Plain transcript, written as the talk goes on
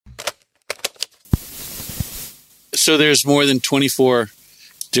So there's more than 24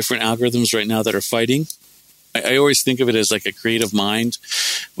 different algorithms right now that are fighting. I always think of it as like a creative mind.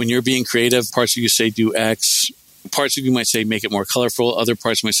 When you're being creative, parts of you say do X, parts of you might say make it more colorful, other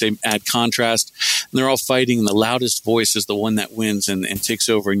parts might say add contrast, and they're all fighting, and the loudest voice is the one that wins and takes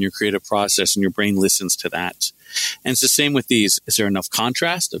over in your creative process, and your brain listens to that. And it's the same with these. Is there enough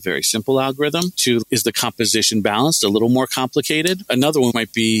contrast? A very simple algorithm. 2, is the composition balanced? A little more complicated. Another one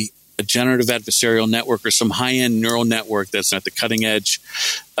might be a generative adversarial network or some high-end neural network that's at the cutting edge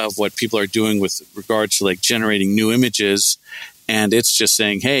of what people are doing with regards to like generating new images. And it's just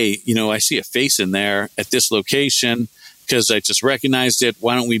saying, hey, I see a face in there at this location because I just recognized it.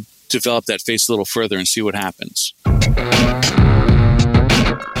 Why don't we develop that face a little further and see what happens?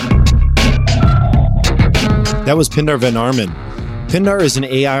 That was Pindar Van Arman. Pindar is an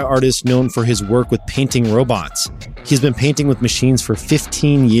AI artist known for his work with painting robots. He's been painting with machines for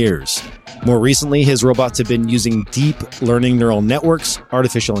 15 years. More recently, his robots have been using deep learning neural networks,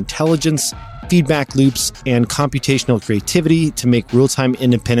 artificial intelligence, feedback loops, and computational creativity to make real-time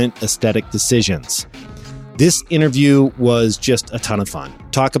independent aesthetic decisions. This interview was just a ton of fun.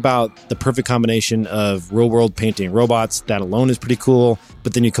 Talk about the perfect combination of real-world painting robots. That alone is pretty cool.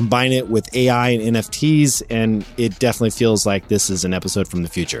 But then you combine it with AI and NFTs, and it definitely feels like this is an episode from the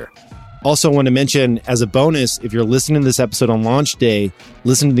future. Also, I want to mention, as a bonus, if you're listening to this episode on launch day,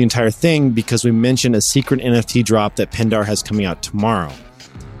 listen to the entire thing because we mentioned a secret NFT drop that Pindar has coming out tomorrow.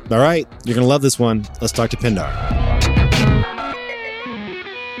 All right, you're going to love this one. Let's talk to Pindar.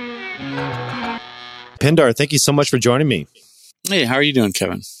 Pindar, thank you so much for joining me. Hey, how are you doing,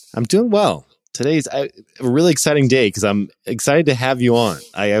 Kevin? I'm doing well. Today's a really exciting day because I'm excited to have you on.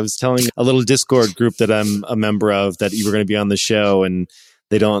 I was telling a little Discord group that I'm a member of that you were going to be on the show, and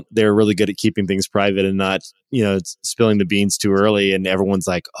they're really good at keeping things private and not, spilling the beans too early. And everyone's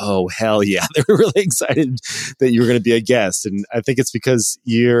like, oh, hell yeah. They were really excited that you were going to be a guest. And I think it's because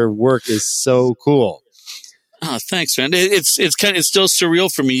your work is so cool. Oh, thanks, man. It's still surreal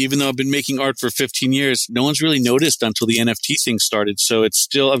for me, even though I've been making art for 15 years. No one's really noticed until the NFT thing started. So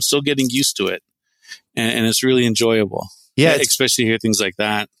I'm still getting used to it, and it's really enjoyable. Yeah, especially hear things like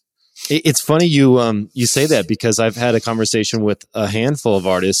that. It's funny you say that because I've had a conversation with a handful of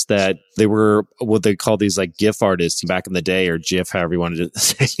artists that they were what they call these like GIF artists back in the day, or GIF, however you wanted to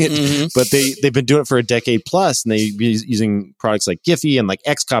say it. Mm-hmm. But they've been doing it for a decade plus, and they've been using products like Giphy and like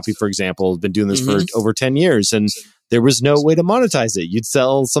Xcopy, for example, have been doing this for over 10 years. And there was no way to monetize it. You'd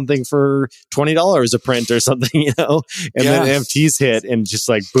sell something for $20 a print or something, and then NFTs hit and just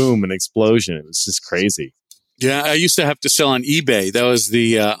like boom, an explosion. It was just crazy. Yeah, I used to have to sell on eBay. That was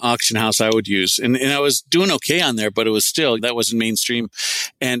the auction house I would use. And I was doing okay on there, but that wasn't mainstream.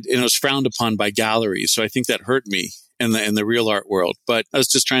 And it was frowned upon by galleries. So I think that hurt me in the real art world. But I was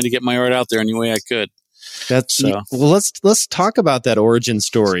just trying to get my art out there any way I could. Well, let's talk about that origin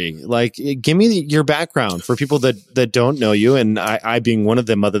story. Like, give me your background for people that don't know you, and I being one of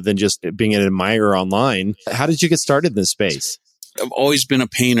them, other than just being an admirer online. How did you get started in this space? I've always been a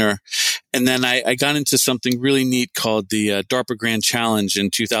painter. And then I got into something really neat called the DARPA Grand Challenge in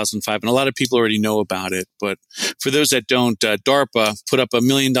 2005. And a lot of people already know about it. But for those that don't, DARPA put up $1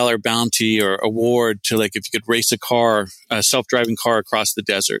 million bounty or award to like if you could race a self-driving car across the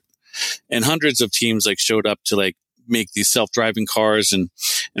desert. And hundreds of teams like showed up to like make these self-driving cars and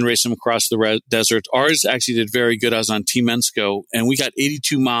race them across the desert. Ours actually did very good. I was on Team Ensco, and we got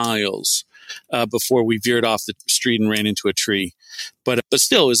 82 miles before we veered off the street and ran into a tree. But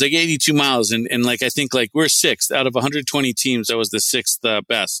still, it was like 82 miles. And like, I think like we're sixth out of 120 teams. That was the sixth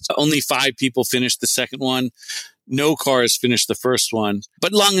best. Only 5 people finished the second one. No cars finished the first one.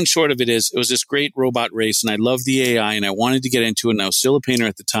 But long and short of it was this great robot race. And I loved the AI and I wanted to get into it. And I was still a painter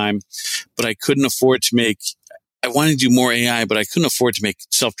at the time, but I couldn't afford to I wanted to do more AI, but I couldn't afford to make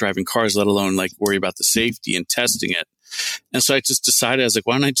self-driving cars, let alone like worry about the safety and testing it. And so I just decided, I was like,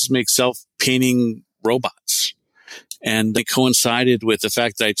 why don't I just make self-painting robots? And it coincided with the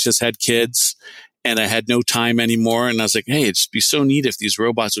fact that I just had kids and I had no time anymore. And I was like, hey, it'd just be so neat if these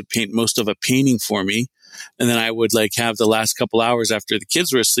robots would paint most of a painting for me. And then I would like have the last couple hours after the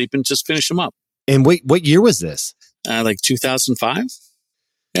kids were asleep and just finish them up. And wait, what year was this? Like 2005.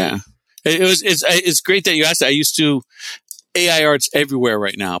 Yeah. It's great that you asked that. AI art's everywhere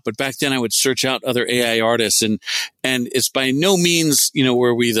right now, but back then I would search out other AI artists and it's by no means,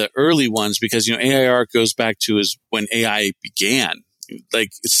 were we the early ones because, AI art goes back to is when AI began, like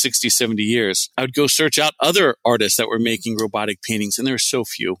 60, 70 years. I would go search out other artists that were making robotic paintings, and there were so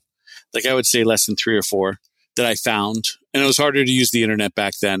few. Like I would say less than 3 or 4 that I found. And it was harder to use the internet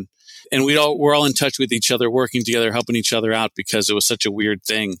back then. And we're all in touch with each other, working together, helping each other out because it was such a weird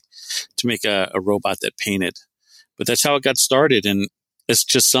thing to make a robot that painted. But that's how it got started. And it's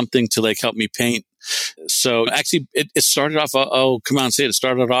just something to like help me paint. So actually it started off, come on, say it. It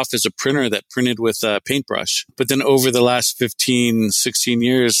started off as a printer that printed with a paintbrush. But then over the last 15, 16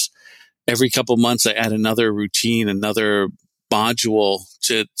 years, every couple of months, I add another routine, another module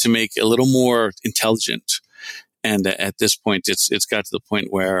to make it a little more intelligent. And at this point, it's got to the point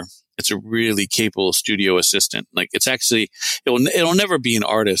where it's a really capable studio assistant. Like it's actually, it'll never be an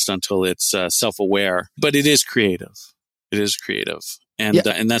artist until it's self-aware, but it is creative. It is creative. And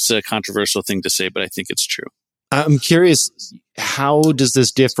and that's a controversial thing to say, but I think it's true. I'm curious, how does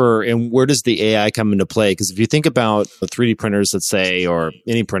this differ and where does the AI come into play? Because if you think about the 3D printers, let's say, or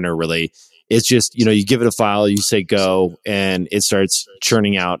any printer really, it's just, you give it a file, you say go, and it starts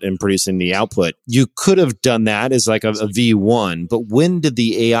churning out and producing the output. You could have done that as like a V1, but when did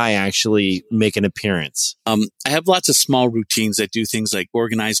the AI actually make an appearance? I have lots of small routines that do things like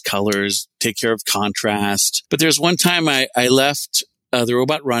organize colors, take care of contrast. But there's one time I left the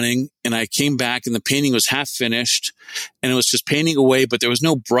robot running and I came back and the painting was half finished and it was just painting away, but there was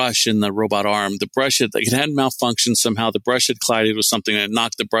no brush in the robot arm. The brush it had malfunctioned somehow. The brush had collided with something and it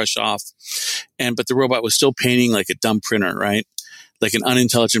knocked the brush off. But the robot was still painting like a dumb printer, right? Like an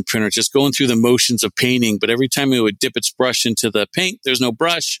unintelligent printer, just going through the motions of painting. But every time it would dip its brush into the paint, there's no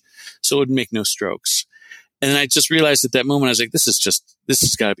brush, so it would make no strokes. And I just realized at that moment, I was like, this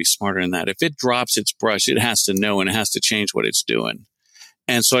has got to be smarter than that. If it drops its brush, it has to know and it has to change what it's doing.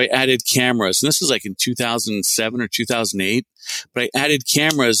 And so I added cameras, and this is like in 2007 or 2008, but I added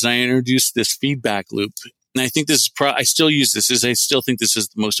cameras and I introduced this feedback loop. And I think this is, I still use this, I still think this is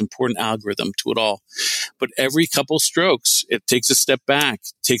the most important algorithm to it all. But every couple strokes, it takes a step back,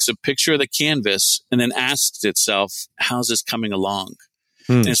 takes a picture of the canvas, and then asks itself, how's this coming along?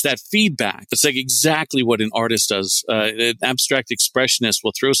 And it's that feedback. It's like exactly what an artist does. An abstract expressionist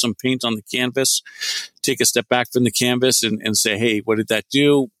will throw some paint on the canvas, take a step back from the canvas and say, hey, what did that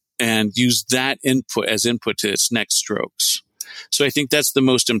do? And use that input as input to its next strokes. So I think that's the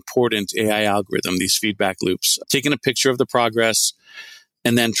most important AI algorithm, these feedback loops. Taking a picture of the progress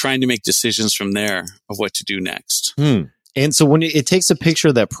and then trying to make decisions from there of what to do next. And so when it takes a picture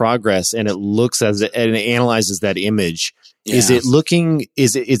of that progress and it looks and it analyzes that image, is it looking,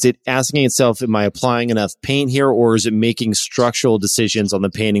 is it asking itself, am I applying enough paint here, or is it making structural decisions on the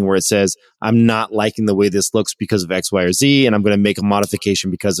painting where it says, I'm not liking the way this looks because of X, Y, or Z, and I'm going to make a modification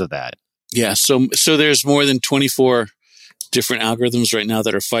because of that? Yeah. So there's more than 24 different algorithms right now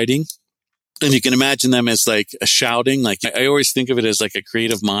that are fighting. And you can imagine them as like a shouting. Like I always think of it as like a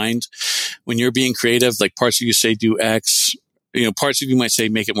creative mind. When you're being creative, like parts of you say do X, parts of you might say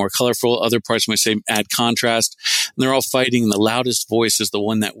make it more colorful. Other parts might say add contrast. And they're all fighting. And the loudest voice is the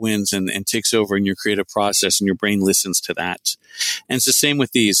one that wins and takes over in your creative process. And your brain listens to that. And it's the same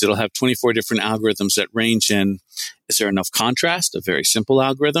with these. It'll have 24 different algorithms that range in, is there enough contrast? A very simple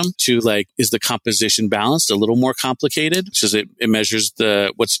algorithm. To like, is the composition balanced? A little more complicated, which is it measures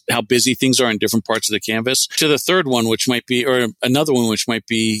how busy things are in different parts of the canvas. To the third one, which might be, or another one, which might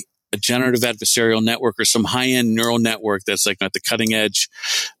be a generative adversarial network or some high-end neural network that's like at the cutting edge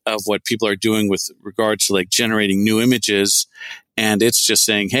of what people are doing with regards to like generating new images. And it's just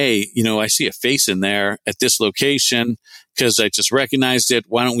saying, hey, I see a face in there at this location because I just recognized it.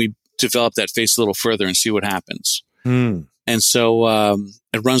 Why don't we develop that face a little further and see what happens? And so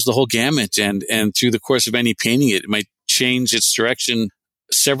it runs the whole gamut. And through the course of any painting, it might change its direction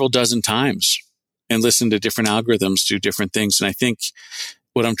several dozen times and listen to different algorithms, do different things. And I think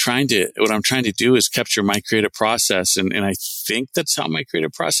what I'm trying to do is capture my creative process. And I think that's how my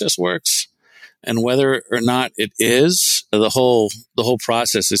creative process works. And whether or not it is, the whole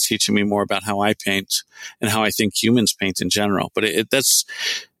process is teaching me more about how I paint and how I think humans paint in general. But that's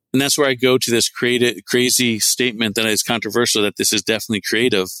where I go to this crazy statement that is controversial, that this is definitely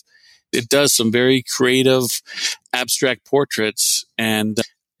creative. It does some very creative, abstract portraits. And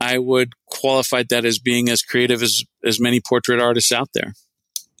I would qualify that as being as creative as many portrait artists out there.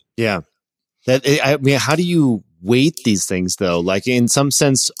 Yeah. How do you weight these things though? Like in some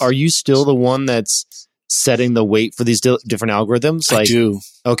sense, are you still the one that's setting the weight for these different algorithms? I do.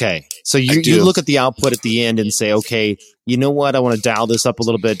 Okay. So you look at the output at the end and say, okay, you know what? I want to dial this up a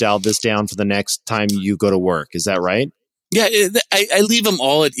little bit, dial this down for the next time you go to work. Is that right? Yeah. I leave them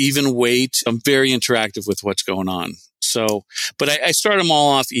all at even weight. I'm very interactive with what's going on. So, but I start them all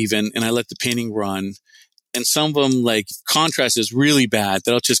off even and I let the painting run. And some of them, like contrast is really bad.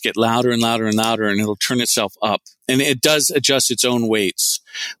 That'll just get louder and louder and louder and it'll turn itself up. And it does adjust its own weights.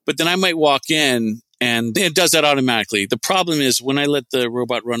 But then I might walk in and it does that automatically. The problem is when I let the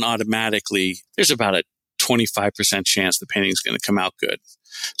robot run automatically, there's about a 25% chance the painting is going to come out good.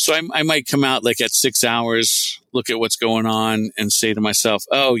 So I might come out like at 6 hours, look at what's going on and say to myself,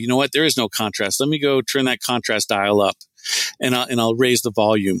 oh, you know what? There is no contrast. Let me go turn that contrast dial up and I'll raise the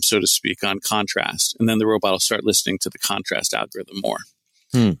volume, so to speak, on contrast. And then the robot will start listening to the contrast algorithm more.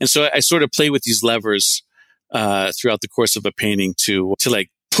 And so I sort of play with these levers throughout the course of a painting to like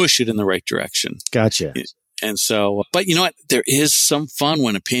push it in the right direction. Gotcha. And so, but you know what? There is some fun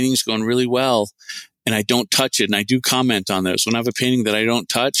when a painting's going really well and I don't touch it. And I do comment on those. When I have a painting that I don't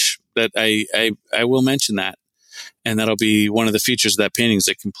touch, that I will mention that. And that'll be one of the features of that painting is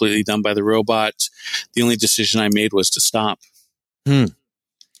that completely done by the robot. The only decision I made was to stop. So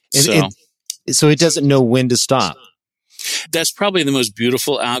it doesn't know when to stop. That's probably the most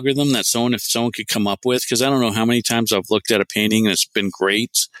beautiful algorithm that if someone could come up with, because I don't know how many times I've looked at a painting and it's been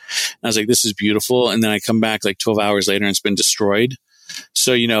great. And I was like, this is beautiful. And then I come back like 12 hours later and it's been destroyed.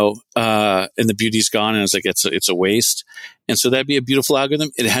 So, and the beauty's gone and I was like, it's a waste. And so that'd be a beautiful algorithm.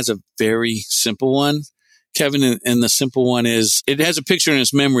 It has a very simple one, Kevin. And the simple one is it has a picture in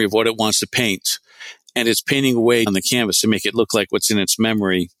its memory of what it wants to paint. And it's painting away on the canvas to make it look like what's in its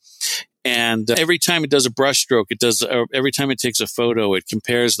memory. And every time it does a brush stroke, every time it takes a photo, it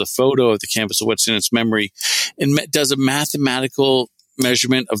compares the photo of the canvas to what's in its memory and does a mathematical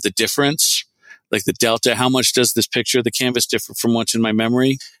measurement of the difference, like the delta. How much does this picture of the canvas differ from what's in my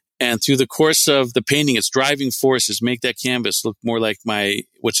memory? And through the course of the painting, its driving force is make that canvas look more like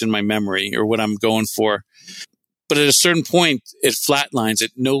what's in my memory or what I'm going for. But at a certain point, it flatlines.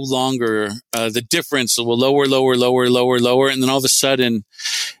 It no longer, the difference will lower. And then all of a sudden,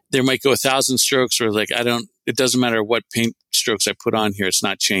 there might go 1,000 strokes or it doesn't matter what paint strokes I put on here. It's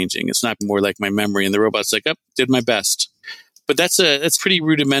not changing. It's not more like my memory. And the robot's like, did my best. But that's pretty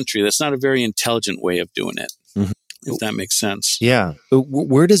rudimentary. That's not a very intelligent way of doing it, if that makes sense. Yeah.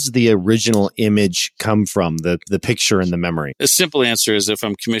 Where does the original image come from, the picture in the memory? The simple answer is if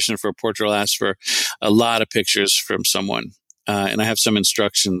I'm commissioned for a portrait, I'll ask for a lot of pictures from someone. And I have some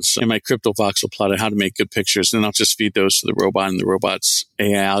instructions in my crypto voxel plot on how to make good pictures. And I'll just feed those to the robot, and the robot's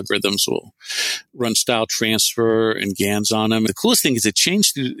AI algorithms will run style transfer and GANs on them. The coolest thing is it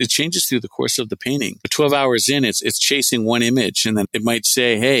changes through the course of the painting. 12 hours in, it's chasing one image, and then it might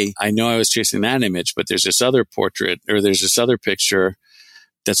say, hey, I know I was chasing that image, but there's this other portrait or there's this other picture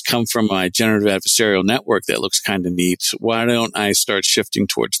that's come from my generative adversarial network that looks kind of neat. Why don't I start shifting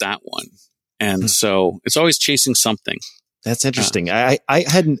towards that one? And so it's always chasing something. That's interesting. I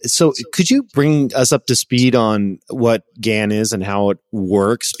hadn't. So could you bring us up to speed on what GAN is and how it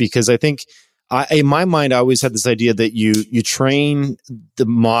works? Because I think in my mind, I always had this idea that you train the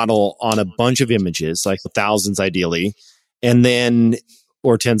model on a bunch of images, like thousands ideally, and then,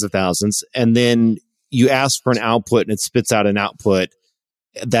 or tens of thousands. And then you ask for an output and it spits out an output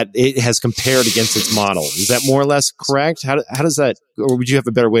that it has compared against its model. Is that more or less correct? How does that, or would you have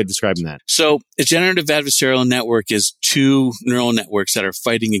a better way of describing that? So a generative adversarial network is two neural networks that are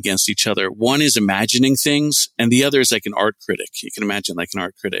fighting against each other. One is imagining things and the other is like an art critic. You can imagine like an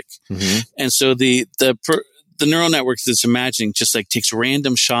art critic. And so the neural network that's imagining just like takes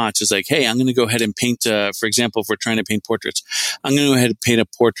random shots. Is like, hey, I'm going to go ahead and paint, for example, if we're trying to paint portraits, I'm going to go ahead and paint a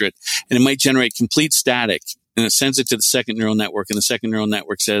portrait and it might generate complete static. And it sends it to the second neural network, and the second neural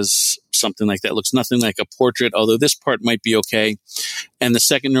network says something like that. Looks nothing like a portrait, although this part might be okay. And the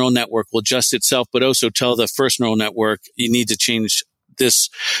second neural network will adjust itself, but also tell the first neural network, you need to change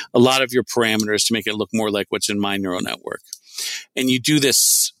a lot of your parameters to make it look more like what's in my neural network. And you do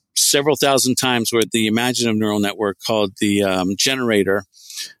this several thousand times where the imaginative neural network called the generator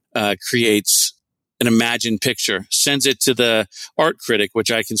creates an imagined picture, sends it to the art critic,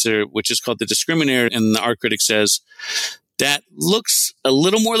 which is called the discriminator. And the art critic says, that looks a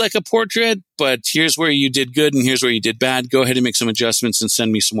little more like a portrait, but here's where you did good and here's where you did bad. Go ahead and make some adjustments and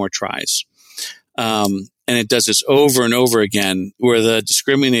send me some more tries. And it does this over and over again, where the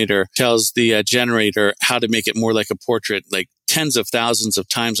discriminator tells the generator how to make it more like a portrait, like tens of thousands of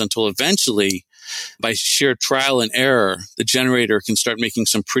times, until eventually, by sheer trial and error, the generator can start making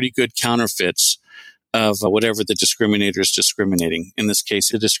some pretty good counterfeits of whatever the discriminator is discriminating. In this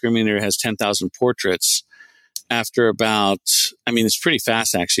case, the discriminator has 10,000 portraits. After it's pretty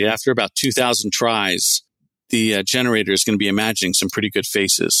fast actually. After about 2,000 tries, the generator is going to be imagining some pretty good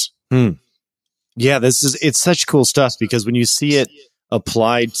faces. Yeah, it's such cool stuff, because when you see it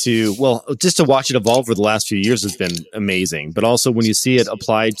applied to, well, just to watch it evolve over the last few years has been amazing. But also when you see it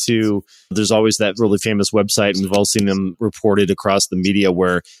applied to, there's always that really famous website, and we've all seen them reported across the media,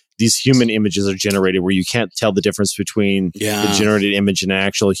 where these human images are generated where you can't tell the difference between the generated image and an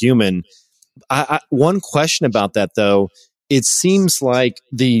actual human. One question about that, though, it seems like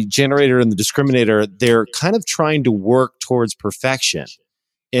the generator and the discriminator, they're kind of trying to work towards perfection.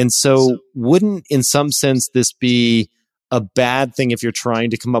 And so wouldn't, in some sense, this be a bad thing if you're trying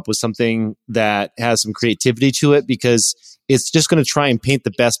to come up with something that has some creativity to it? Because it's just going to try and paint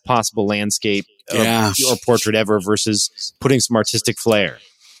the best possible landscape or portrait ever versus putting some artistic flair.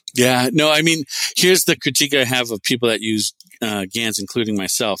 Yeah, no, I mean, here's the critique I have of people that use GANs, including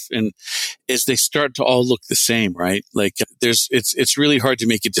myself, and is they start to all look the same, right? Like it's really hard to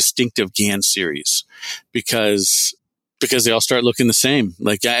make a distinctive GAN series because they all start looking the same.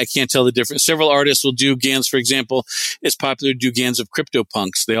 Like I can't tell the difference. Several artists will do GANs, for example. It's popular to do GANs of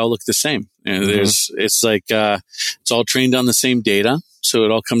CryptoPunks. They all look the same. And it's like, it's all trained on the same data. So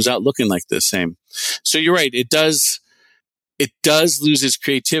it all comes out looking like the same. So you're right. It does lose its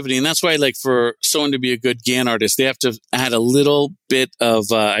creativity. And that's why, like, for someone to be a good GAN artist, they have to add a little bit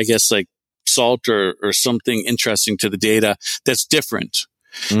of, I guess, like salt or something interesting to the data that's different.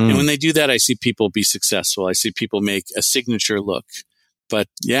 And when they do that, I see people be successful. I see people make a signature look. But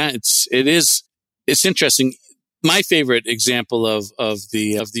yeah, it's interesting. My favorite example of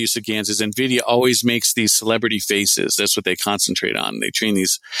the use of GANs is NVIDIA always makes these celebrity faces. That's what they concentrate on. They train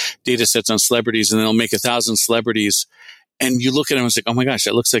these data sets on celebrities, and then they'll make 1,000 celebrities. And you look at them and it's like, oh my gosh,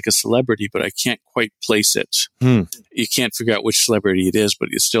 that looks like a celebrity, but I can't quite place it. You can't figure out which celebrity it is, but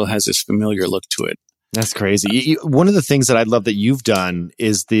it still has this familiar look to it. That's crazy. One of the things that I love that you've done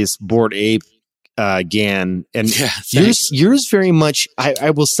is this Bored Ape GAN, and yours very much.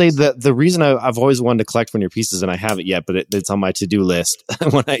 I will say that the reason I've always wanted to collect one of your pieces, and I haven't yet, but it's on my to-do list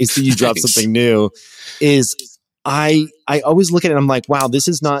when I see you drop something new, is I always look at it and I'm like, wow, this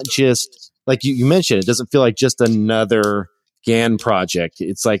is not just like you mentioned. It doesn't feel like just another GAN project.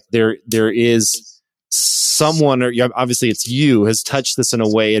 It's like there is someone, or obviously it's you, has touched this in a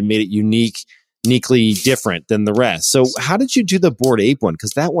way and made it uniquely different than the rest. So how did you do the Bored Ape one?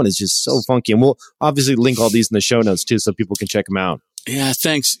 Because that one is just so funky. And we'll obviously link all these in the show notes too, so people can check them out. Yeah,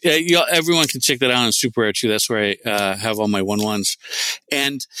 thanks. Yeah, everyone can check that out on Super Rare too. That's where I have all my 1/1s.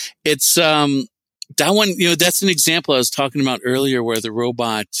 And it's that one, that's an example I was talking about earlier where the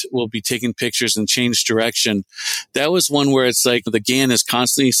robot will be taking pictures and change direction. That was one where it's like the GAN is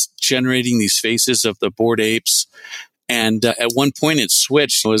constantly generating these faces of the Bored Apes. And at one point it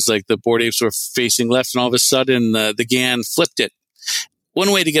switched. It was like the Bored Apes were facing left, and all of a sudden the GAN flipped it.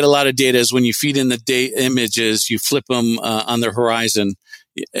 One way to get a lot of data is when you feed in the images, you flip them on the horizon,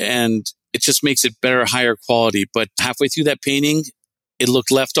 and it just makes it better, higher quality. But halfway through that painting, it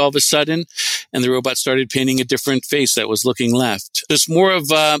looked left all of a sudden, and the robot started painting a different face that was looking left. There's more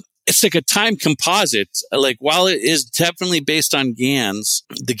of it's like a time composite. Like, while it is definitely based on GANs,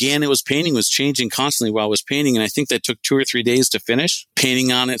 the GAN it was painting was changing constantly while it was painting. And I think that took 2 or 3 days to finish,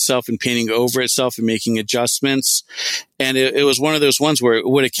 painting on itself and painting over itself and making adjustments. And it was one of those ones where it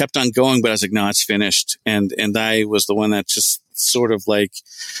would have kept on going, but I was like, no, it's finished. And I was the one that just sort of like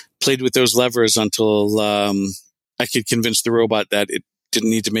played with those levers until I could convince the robot that it didn't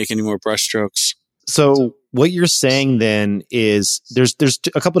need to make any more brushstrokes. So what you're saying then is there's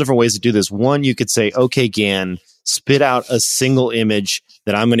a couple different ways to do this. One, you could say, okay, GAN, spit out a single image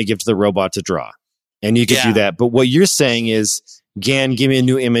that I'm going to give to the robot to draw. And you could do that. But what you're saying is, GAN, give me a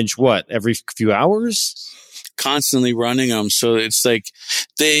new image, what, every few hours? Constantly running them. So it's like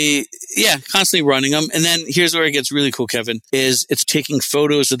constantly running them. And then here's where it gets really cool, Kevin, is it's taking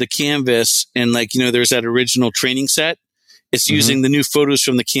photos of the canvas, and there's that original training set. It's using the new photos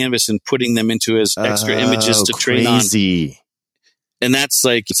from the canvas and putting them into as extra images to train on. And that's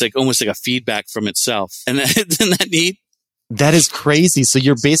like, it's like almost like a feedback from itself. And isn't that neat? That is crazy. So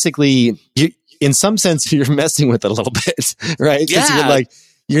you're basically, in some sense, you're messing with it a little bit, right? Yeah.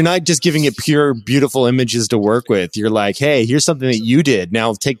 You're not just giving it pure, beautiful images to work with. You're like, hey, here's something that you did.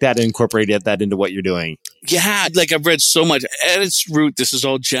 Now take that and incorporate that into what you're doing. Yeah. Like, I've read so much. At its root, this is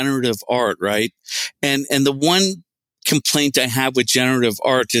all generative art, right? And the one complaint I have with generative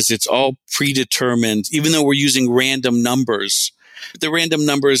art is it's all predetermined, even though we're using random numbers. The random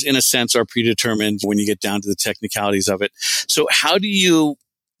numbers, in a sense, are predetermined when you get down to the technicalities of it. So how do you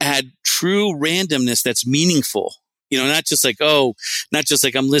add true randomness that's meaningful? Not just like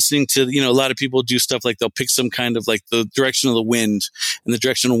I'm listening to, a lot of people do stuff like they'll pick some kind of like the direction of the wind, and the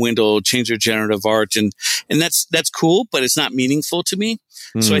direction of the wind will change their generative art. And that's cool, but it's not meaningful to me.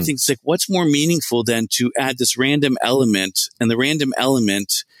 So I think it's like, what's more meaningful than to add this random element? And the random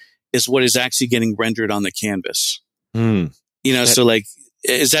element is what is actually getting rendered on the canvas. So like,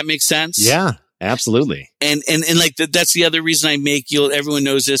 does that make sense? Yeah. Absolutely. And like that's the other reason I make everyone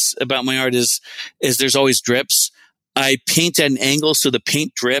knows this about my art is there's always drips. I paint at an angle so the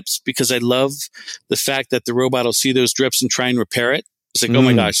paint drips, because I love the fact that the robot will see those drips and try and repair it. It's like, oh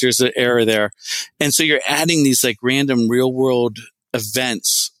my gosh, there's an error there. And so you're adding these like random real world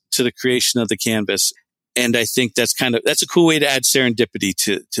events to the creation of the canvas. And I think that's a cool way to add serendipity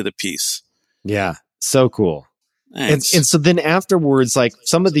to the piece. Yeah. So cool. And Thanks. so then afterwards, like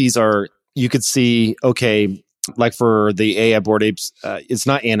some of these are, you could see, okay, like for the AI Bored Apes, it's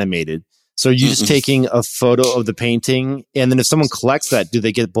not animated. So you're just taking a photo of the painting, and then if someone collects that, do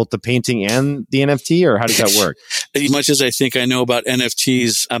they get both the painting and the NFT, or how does that work? As much as I think I know about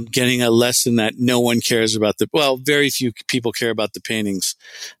NFTs, I'm getting a lesson that no one cares about very few people care about the paintings.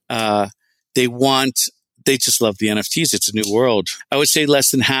 They just love the NFTs. It's a new world. I would say less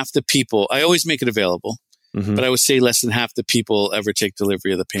than half the people, I always make it available, but I would say less than half the people ever take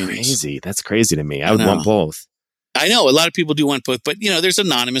delivery of the paintings. Crazy. That's crazy to me. I would want both. I know a lot of people do want both, but there's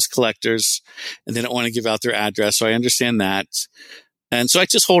anonymous collectors and they don't want to give out their address. So I understand that. And so I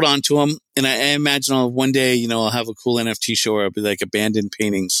just hold on to them. And I imagine one day, I'll have a cool NFT show where I'll be like abandoned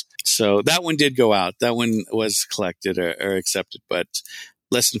paintings. So that one did go out. That one was collected or accepted, but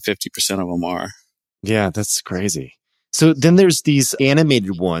less than 50% of them are. Yeah, that's crazy. So then there's these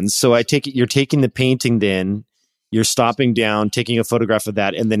animated ones. So I take it you're taking the painting, then you're stopping down, taking a photograph of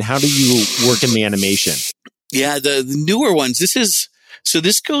that. And then how do you work in the animation? Yeah, the newer ones.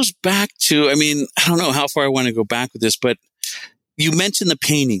 This goes back to, I don't know how far I want to go back with this, but you mentioned the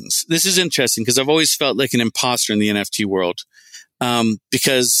paintings. This is interesting because I've always felt like an imposter in the NFT world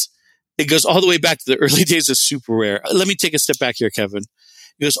because it goes all the way back to the early days of Super Rare. Let me take a step back here, Kevin.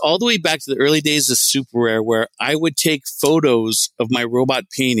 It goes all the way back to the early days of Super Rare where I would take photos of my robot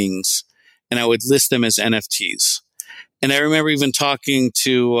paintings and I would list them as NFTs. And I remember even talking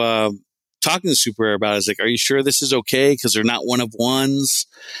to Super Rare about it. I was like, are you sure this is okay? Because they're not one of ones.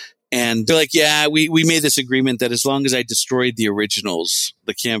 And they're like, yeah, we made this agreement that as long as I destroyed the originals,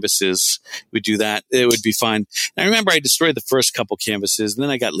 the canvases, we'd do that. It would be fine. And I remember I destroyed the first couple canvases and then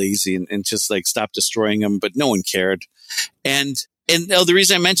I got lazy and just like stopped destroying them, but no one cared. And the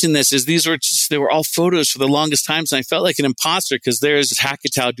reason I mentioned this is they were all photos for the longest times. And I felt like an imposter because there's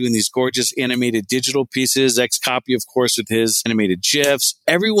Hackatow doing these gorgeous animated digital pieces, XCOPY, of course, with his animated GIFs.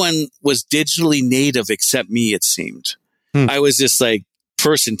 Everyone was digitally native except me, it seemed. I was this like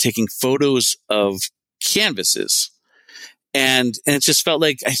person taking photos of canvases. And it just felt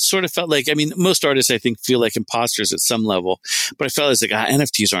like, most artists, I think, feel like imposters at some level, but I felt like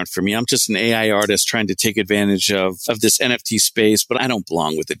NFTs aren't for me. I'm just an AI artist trying to take advantage of this NFT space, but I don't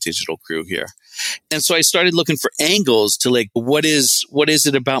belong with the digital crew here. And so I started looking for angles to like, what is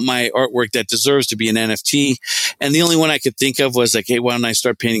it about my artwork that deserves to be an NFT? And the only one I could think of was like, hey, why don't I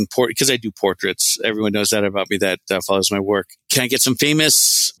start painting because I do portraits. Everyone knows that about me that follows my work. Can I get some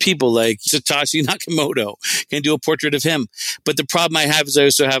famous people like Satoshi Nakamoto? Can I do a portrait of him? But the problem I have is I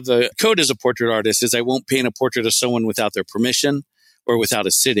also have a code as a portrait artist is I won't paint a portrait of someone without their permission or without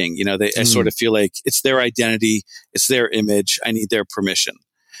a sitting. I sort of feel like it's their identity. It's their image. I need their permission.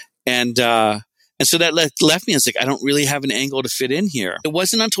 And so that left me. I was like, I don't really have an angle to fit in here. It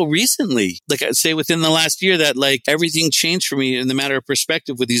wasn't until recently, like I'd say within the last year, that like everything changed for me in the matter of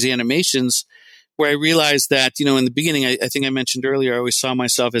perspective with these animations, where I realized that, in the beginning, I think I mentioned earlier, I always saw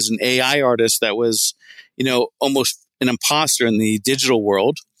myself as an AI artist that was, almost an imposter in the digital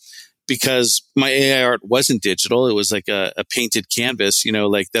world because my AI art wasn't digital. It was like a painted canvas,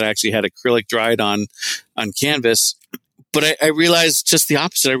 like that actually had acrylic dried on canvas. But I realized just the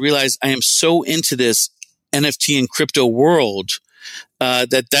opposite. I realized I am so into this NFT and crypto world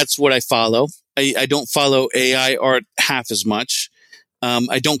that's what I follow. I don't follow AI art half as much.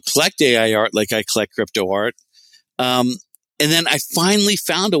 I don't collect AI art like I collect crypto art. And then I finally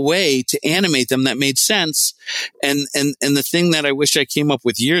found a way to animate them that made sense. And the thing that I wish I came up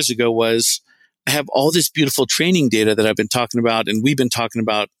with years ago was I have all this beautiful training data that I've been talking about and we've been talking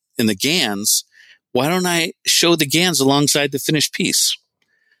about in the GANs. Why don't I show the GANs alongside the finished piece?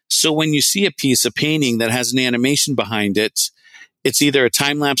 So when you see a painting that has an animation behind it, it's either a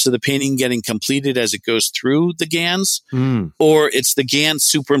time lapse of the painting getting completed as it goes through the GANs, or it's the GANs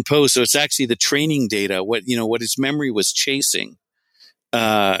superimposed. So it's actually the training data, what his memory was chasing,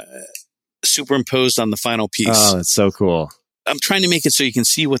 superimposed on the final piece. Oh, that's so cool. I'm trying to make it so you can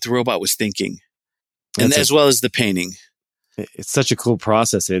see what the robot was thinking, and as well as the painting. It's such a cool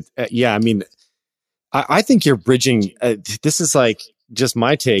process. I think you're bridging. This is like just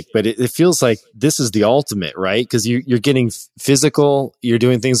my take, but it feels like this is the ultimate, right? Because you're getting physical, you're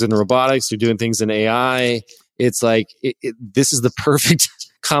doing things in robotics, you're doing things in AI. It's like this is the perfect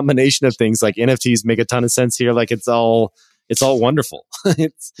combination of things. Like NFTs make a ton of sense here. Like it's all wonderful.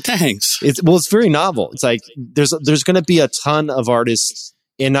 Thanks. It's very novel. It's like there's going to be a ton of artists,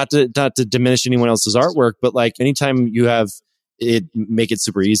 and not to diminish anyone else's artwork, but like anytime you have make it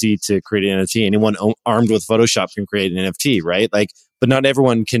super easy to create an NFT. Anyone armed with Photoshop can create an NFT, right? Like, but not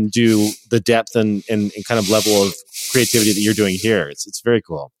everyone can do the depth and kind of level of creativity that you're doing here. It's very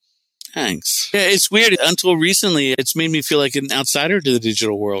cool. Thanks. Yeah, it's weird. Until recently, it's made me feel like an outsider to the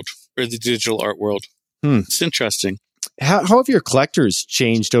digital world or the digital art world. It's interesting. How have your collectors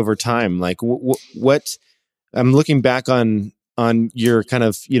changed over time? Like what I'm looking back on your kind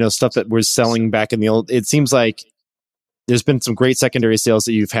of, stuff that was selling back in the old, it seems like there's been some great secondary sales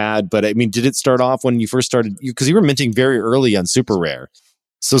that you've had, but I mean, did it start off when you first started? Because you were minting very early on Super Rare.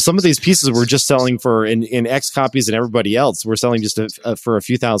 So some of these pieces were just selling for in X copies, and everybody else were selling just for a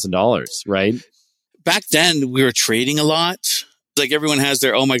few $1,000s, right? Back then, we were trading a lot. Like everyone has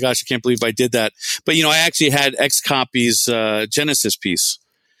their, oh my gosh, I can't believe I did that. But I actually had X copies Genesis piece.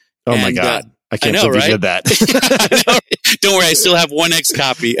 Oh my God. I can't believe you did that. I know. Don't worry, I still have one X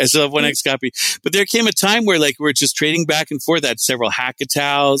copy. But there came a time where like we're just trading back and forth. I had several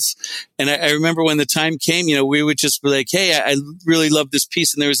Hackatows. And I remember when the time came, we would just be like, hey, I really love this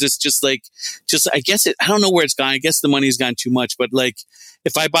piece. And there was this I guess I don't know where it's gone. I guess the money's gone too much. But like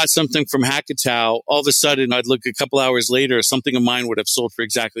if I bought something from Hackatow, all of a sudden I'd look a couple hours later, something of mine would have sold for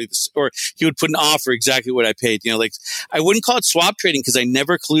exactly this, or he would put an offer exactly what I paid. Like I wouldn't call it swap trading because I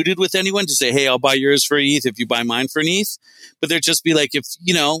never colluded with anyone to say, hey, I'll buy yours for an ETH if you buy mine for an ETH. But there'd just be like, if,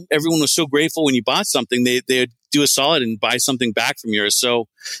 everyone was so grateful when you bought something, they'd do a solid and buy something back from yours. So,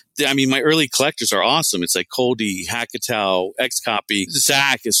 I mean, my early collectors are awesome. It's like Coldy, Hackatow, Xcopy,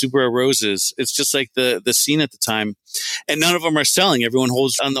 Zach, Super Rare Roses. It's just like the scene at the time. And none of them are selling. Everyone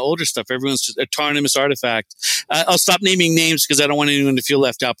holds on the older stuff. Everyone's just a Tarnimus artifact. I'll stop naming names because I don't want anyone to feel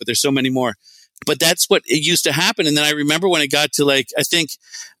left out, but there's so many more. But that's what it used to happen. And then I remember when it got to like, I think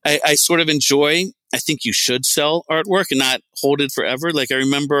I sort of enjoy, I think you should sell artwork and not hold it forever. Like I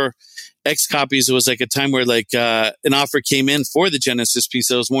remember X copies, it was like a time where like an offer came in for the Genesis piece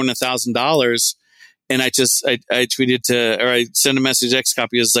that was more than $1,000. And I tweeted or I sent a message X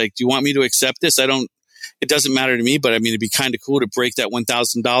copy. I was like, do you want me to accept this? It doesn't matter to me, but I mean, it'd be kind of cool to break that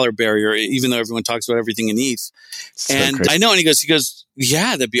 $1,000 barrier, even though everyone talks about everything in ETH. So and crazy. I know, and he goes,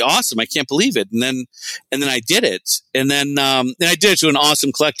 yeah, that'd be awesome. I can't believe it. And then I did it. And then I did it to an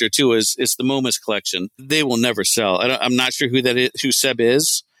awesome collector too. It's the Momus collection. They will never sell. I'm not sure who Seb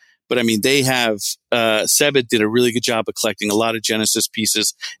is, but I mean, they have, Seb did a really good job of collecting a lot of Genesis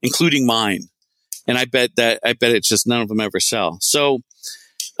pieces, including mine. And I bet it's just none of them ever sell. So,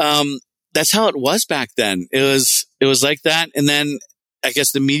 that's how it was back then. It was like that. And then I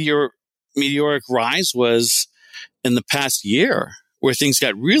guess the meteoric rise was in the past year where things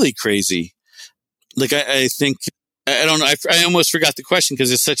got really crazy. Like I think, I don't know. I almost forgot the question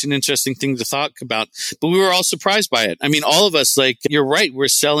because it's such an interesting thing to talk about, but we were all surprised by it. I mean, all of us, like, you're right. We're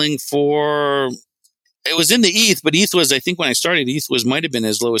selling for, it was in the ETH, but ETH was, I think when I started, ETH might've been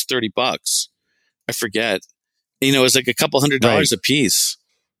as low as $30. I forget. It was like a couple $100 a piece.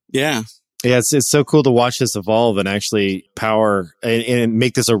 Yeah. Yeah, it's so cool to watch this evolve and actually power and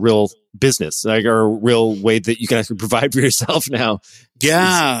make this a real business, like a real way that you can actually provide for yourself now.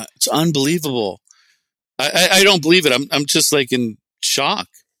 Yeah, it's unbelievable. I don't believe it. I'm just like in shock.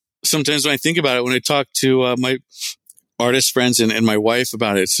 Sometimes when I think about it, when I talk to my artist friends and my wife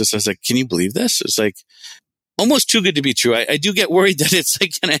about it, I was like, can you believe this? It's like almost too good to be true. I do get worried that it's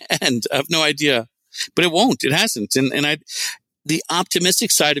like going to end. I have no idea, but it won't. It hasn't. And the optimistic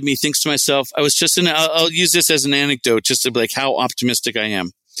side of me thinks to myself, I'll use this as an anecdote just to be like how optimistic I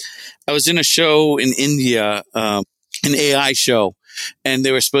am. I was in a show in India, an AI show, and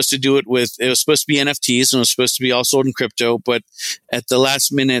they were supposed to do it was supposed to be NFTs and it was supposed to be all sold in crypto. But at the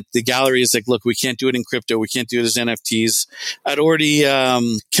last minute, the gallery is like, look, we can't do it in crypto. We can't do it as NFTs. I'd already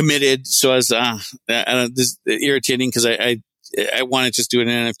committed. So I was this is irritating because I want to just do it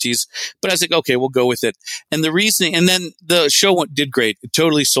in NFTs, but I was like, okay, we'll go with it. And the reasoning, and then the show did great. It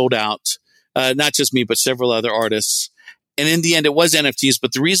totally sold out. Not just me, but several other artists. And in the end, it was NFTs.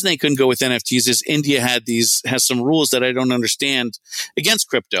 But the reason they couldn't go with NFTs is India has some rules that I don't understand against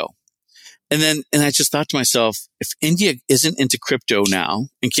crypto. And I just thought to myself, if India isn't into crypto now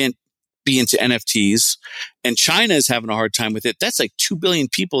and can't be into NFTs, and China is having a hard time with it, that's like 2 billion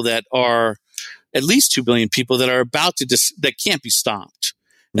people that are, at least 2 billion people that are about to that can't be stopped.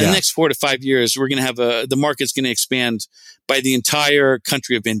 In the next 4 to 5 years, we're going to have the market's going to expand by the entire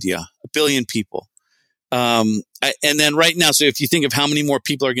country of India, 1 billion people. And then right now, so if you think of how many more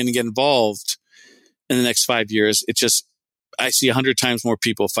people are going to get involved in the next 5 years, I see 100 times more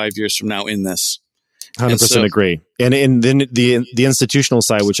people 5 years from now in this. 100% agree. And then the institutional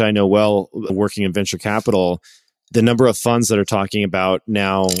side, which I know well, working in venture capital, the number of funds that are talking about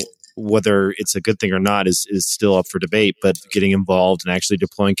now whether it's a good thing or not is still up for debate. But getting involved and actually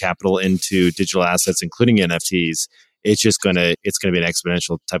deploying capital into digital assets, including NFTs, it's going to be an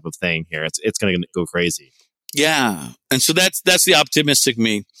exponential type of thing here. It's going to go crazy. Yeah. And so that's the optimistic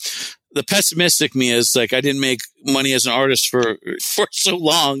me. The pessimistic me is like, I didn't make money as an artist for so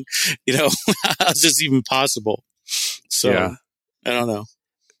long, how's this even possible? So yeah. I don't know.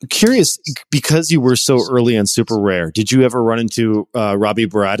 Curious, because you were so early on Super Rare, did you ever run into Robbie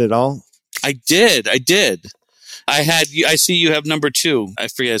Barat at all? I did. I see you have number 2. I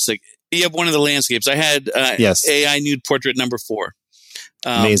forget. It's like, you have one of the landscapes. I had yes. AI nude portrait number 4.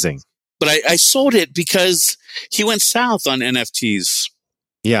 Amazing. But I sold it because he went south on NFTs.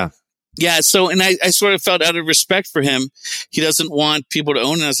 Yeah. Yeah. So, and I sort of felt out of respect for him, he doesn't want people to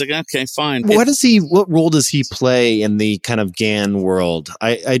own it. I was like, okay, fine. What role does he play in the kind of GAN world?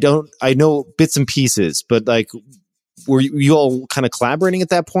 I know bits and pieces, but like, were you all kind of collaborating at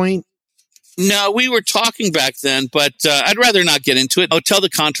that point? No, we were talking back then, but I'd rather not get into it. I'll tell the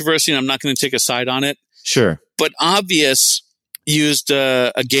controversy and I'm not going to take a side on it. Sure. But Obvious used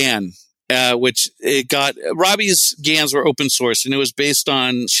a GAN. Which it got, Robbie's GANs were open source and it was based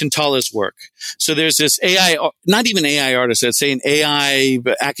on Shintala's work. So there's this AI, not even AI artist, I'd say an AI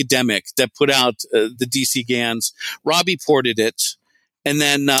academic that put out the DC GANs. Robbie ported it. And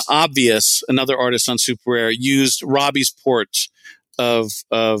then Obvious, another artist on Super Rare, used Robbie's port of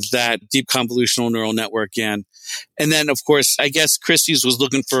that deep convolutional neural network GAN. And then, of course, I guess Christie's was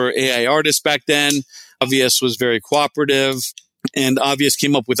looking for AI artists back then. Obvious was very cooperative. And Obvious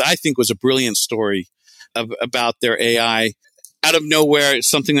came up with, I think, was a brilliant story about their AI. Out of nowhere,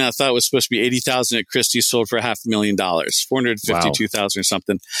 something that I thought was supposed to be $80,000 at Christie's sold for $500,000, $452,000 or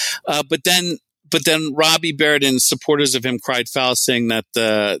something. But then Robbie Barrett and supporters of him cried foul, saying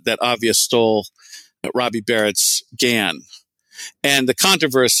that Obvious stole Robbie Barrett's GAN. And the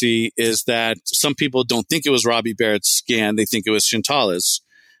controversy is that some people don't think it was Robbie Barrett's GAN; they think it was Shintala's.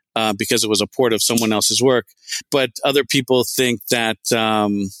 Because it was a port of someone else's work. But other people think that,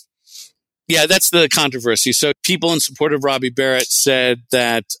 that's the controversy. So people in support of Robbie Barrett said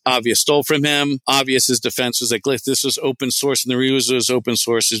that Obvious stole from him. Obvious's defense was like, look, this was open source, and the reason it was open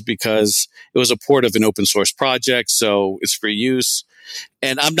source is because it was a port of an open source project, so it's free use.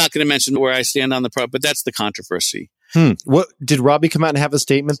 And I'm not going to mention where I stand on the project, but that's the controversy. What did Robbie come out and have a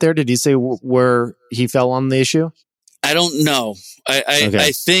statement there? Did he say where he fell on the issue? I don't know.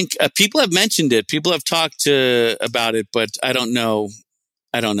 I think people have mentioned it. People have talked about it, but I don't know.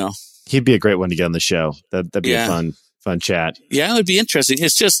 He'd be a great one to get on the show. That'd be a fun chat. Yeah, it would be interesting.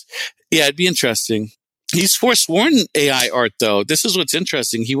 It's just, it'd be interesting. He's forsworn AI art, though. This is what's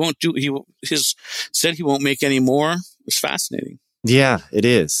interesting. He said he won't make any more. It's fascinating. Yeah, it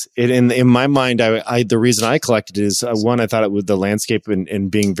is. In my mind, I the reason I collected it is one, I thought it was the landscape and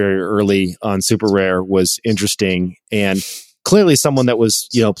being very early on Super Rare was interesting, and clearly someone that was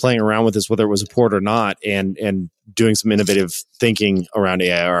playing around with this, whether it was a port or not, and doing some innovative thinking around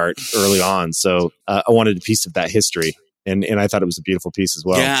AI art early on. So I wanted a piece of that history. And I thought it was a beautiful piece as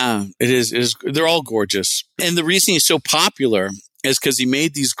well. Yeah, it is. It is. They're all gorgeous. And the reason he's so popular is because he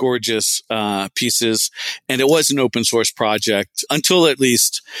made these gorgeous pieces, and it was an open source project until at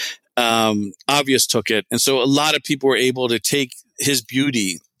least Obvious took it. And so a lot of people were able to take his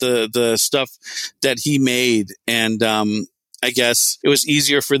beauty, the stuff that he made, and I guess it was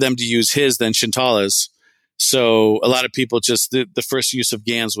easier for them to use his than Shintala's. So a lot of people just, the first use of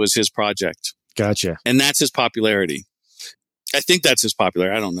GANs was his project. Gotcha. And that's his popularity. I think that's his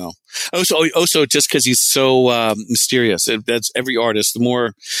popular. I don't know. Also, just because he's so mysterious. That's every artist. The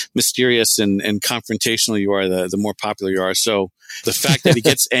more mysterious and confrontational you are, the more popular you are. So the fact that he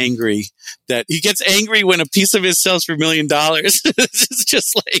gets angry when a piece of his sells for $1 million, it's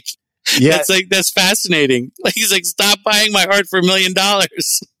just like, that's fascinating. Like, he's like, stop buying my art for $1 million.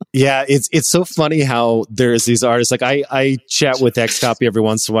 Yeah, it's so funny how there's these artists. Like I chat with XCopy every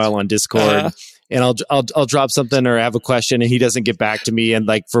once in a while on Discord. And I'll drop something or have a question, and he doesn't get back to me, and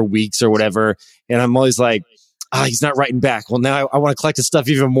like for weeks or whatever. And I'm always like, he's not writing back. Well, now I want to collect his stuff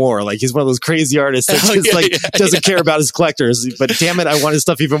even more. Like, he's one of those crazy artists that doesn't care about his collectors. But damn it, I want his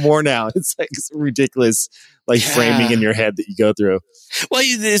stuff even more now. It's like it's ridiculous, framing in your head that you go through. Well,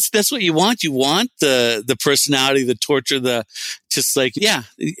 that's what you want. You want the personality, the torture,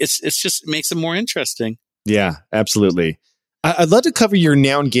 it's just, it makes it more interesting. Yeah, absolutely. I'd love to cover your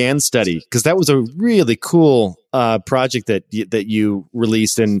Noun GAN study, because that was a really cool project that you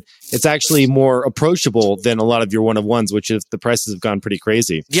released, and it's actually more approachable than a lot of your one-of-ones, which is the prices have gone pretty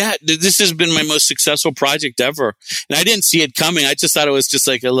crazy. Yeah, this has been my most successful project ever, and I didn't see it coming. I just thought it was just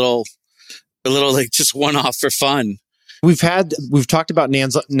like a little like just one-off for fun. We've talked about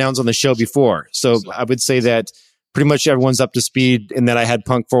nouns on the show before. So I would say that pretty much everyone's up to speed, and that I had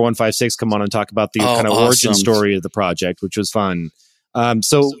Punk 4156 come on and talk about the kind of origin story of the project, which was fun.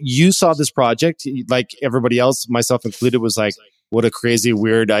 So you saw this project, like everybody else, myself included, was like, what a crazy,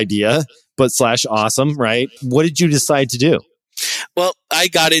 weird idea, but / awesome, right? What did you decide to do? Well, I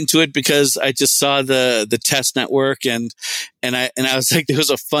got into it because I just saw the test network, and I was like, there was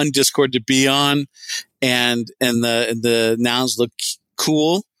a fun Discord to be on, and the nouns looked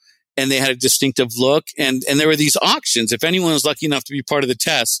cool, and they had a distinctive look, and there were these auctions. If anyone was lucky enough to be part of the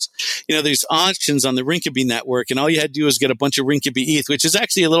test, there's auctions on the Rinkeby network, and all you had to do was get a bunch of Rinkeby ETH, which is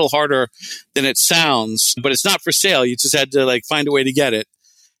actually a little harder than it sounds, but it's not for sale. You just had to find a way to get it.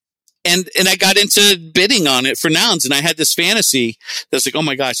 And I got into bidding on it for nouns, and I had this fantasy that's like, oh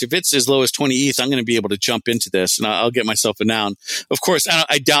my gosh, if it's as low as 20 ETH, I'm going to be able to jump into this and I'll get myself a noun. Of course,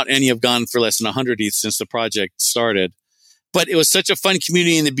 I doubt any have gone for less than 100 ETH since the project started. But it was such a fun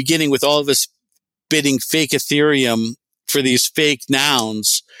community in the beginning with all of us bidding fake Ethereum for these fake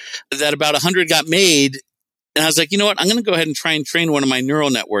nouns that about 100 got made. And I was like, you know what? I'm going to go ahead and try and train one of my neural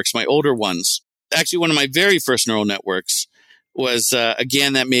networks, my older ones. Actually, one of my very first neural networks was a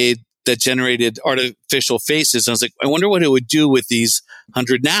GAN that generated artificial faces. And I was like, I wonder what it would do with these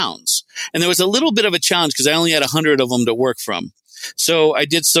 100 nouns. And there was a little bit of a challenge because I only had 100 of them to work from. So I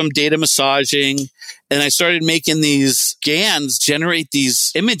did some data massaging, and I started making these GANs generate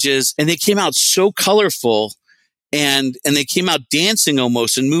these images, and they came out so colorful, and they came out dancing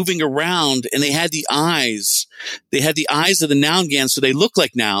almost and moving around, and they had the eyes. They had the eyes of the noun GAN, so they look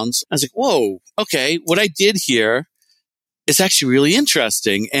like nouns. I was like, whoa, okay, what I did here is actually really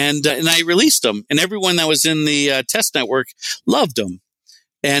interesting. And I released them, and everyone that was in the test network loved them.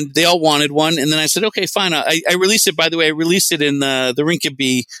 And they all wanted one. And then I said, okay, fine. I released it. By the way, I released it in the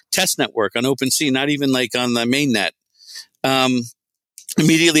Rinkeby test network on OpenSea, not even on the mainnet.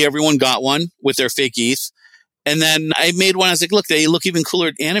 Immediately, everyone got one with their fake ETH. And then I made one. I was like, look, they look even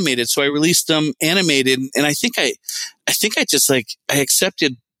cooler animated. So I released them animated. And I think I just I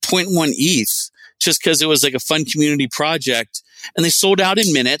accepted 0.1 ETH just because it was a fun community project. And they sold out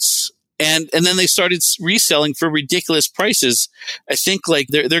in minutes. And then they started reselling for ridiculous prices. I think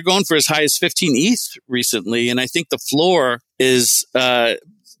they're going for as high as 15 ETH recently. And I think the floor is,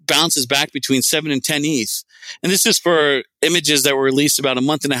 bounces back between 7 and 10 ETH. And this is for images that were released about a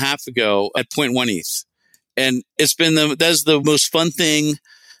month and a half ago at 0.1 ETH. And it's been that's the most fun thing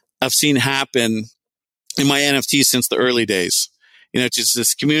I've seen happen in my NFT since the early days. It's just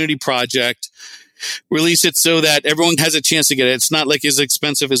this community project. Release it so that everyone has a chance to get it. It's not as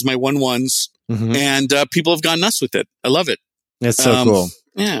expensive as my 1-1s. Mm-hmm. And people have gone nuts with it. I love it. That's so cool.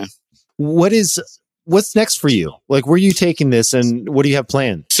 Yeah. What's next for you? Where are you taking this, and what do you have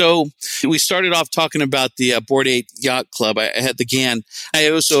planned? So we started off talking about the Bored Ape Yacht Club. I had the GAN. I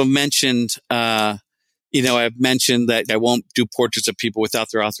also mentioned, I've mentioned that I won't do portraits of people without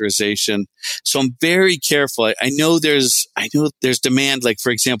their authorization. So I'm very careful. I know there's demand.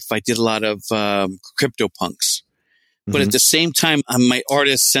 For example, if I did a lot of CryptoPunks, but at the same time, my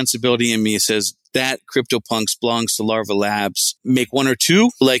artist sensibility in me says that CryptoPunks belongs to Larva Labs. Make one or two,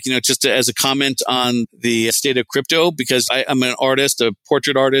 just as a comment on the state of crypto, because I'm an artist, a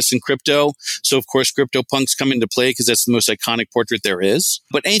portrait artist in crypto. So of course, CryptoPunks come into play because that's the most iconic portrait there is.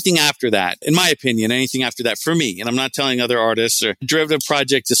 But anything after that, in my opinion, anything after that for me, and I'm not telling other artists, or derivative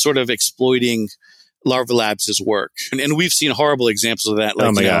project is sort of exploiting Larva Labs' work. And we've seen horrible examples of that.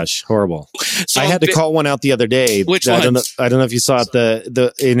 Oh my gosh, horrible. So I had to call one out the other day. Which one? I don't know if you saw it,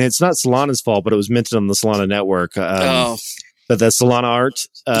 and it's not Solana's fault, but it was minted on the Solana network. But the Solana art,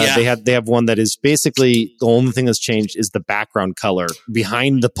 they have one that is basically the only thing that's changed is the background color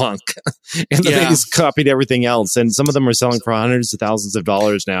behind the punk. And they just copied everything else. And some of them are selling for hundreds of thousands of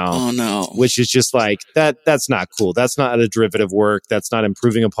dollars now. Oh no. Which is just that's not cool. That's not a derivative work. That's not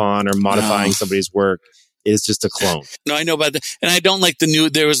improving upon or modifying somebody's work. It's just a clone. No, I know about that. And I don't like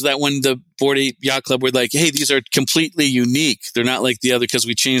there was that one, the Bored Ape Yacht Club, where hey, these are completely unique. They're not like the other because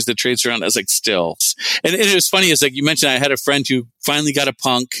we changed the traits around. I was still. And it was funny, it's you mentioned, I had a friend who finally got a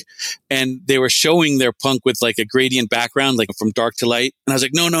punk, and they were showing their punk with a gradient background, from dark to light. And I was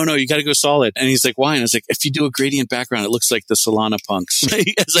like, no, you got to go solid. And he's like, why? And I was like, if you do a gradient background, it looks like the Solana punks.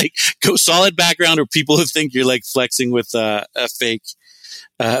 It's go solid background, or people who think you're flexing with a fake.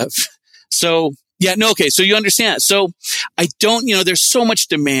 So yeah, no, okay. So you understand. So I don't, there's so much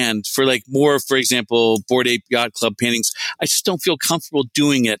demand for more, for example, Bored Ape Yacht Club paintings. I just don't feel comfortable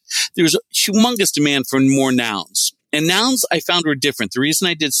doing it. There's a humongous demand for more nouns. And nouns I found were different. The reason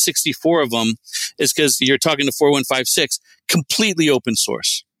I did 64 of them is because you're talking to 4156, completely open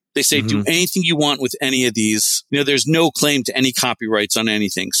source. They say, do anything you want with any of these. There's no claim to any copyrights on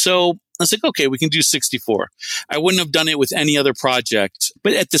anything. So I was like, okay, we can do 64. I wouldn't have done it with any other project.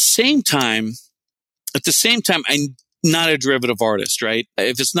 But at the same time, I'm not a derivative artist, right?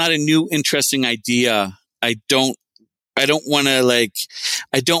 If it's not a new, interesting idea, I don't want to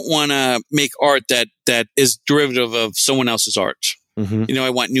make art that is derivative of someone else's art. I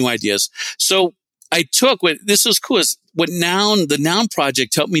want new ideas. So I took this was cool is what the Noun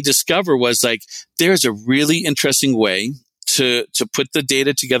project helped me discover was like, there's a really interesting way to put the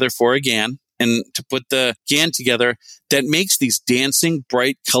data together for a GAN and to put the GAN together that makes these dancing,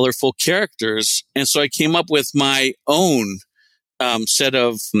 bright, colorful characters. And so I came up with my own set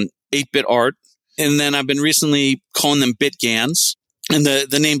of 8-bit art. And then I've been recently calling them BitGANs. And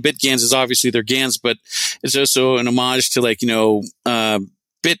the name BitGANs is obviously their GANs, but it's also an homage to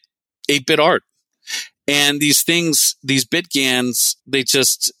 8-bit art. And these BitGANs,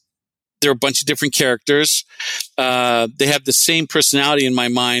 they're a bunch of different characters. They have the same personality in my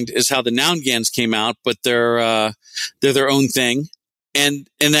mind as how the Noun GANs came out, but they're their own thing. And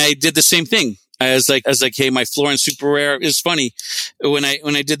I did the same thing. I was like, hey, my floor and super rare is funny. When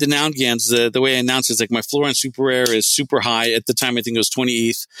I did the Noun GANs, the way I announced it is like my floor and super rare is super high. At the time, I think it was 20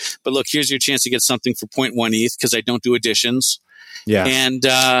 ETH. But look, here's your chance to get something for 0.1 ETH because I don't do additions. Yeah.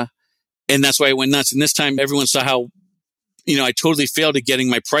 And that's why I went nuts. And this time, everyone saw how, I totally failed at getting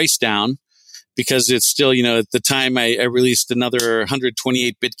my price down because it's still, at the time I released another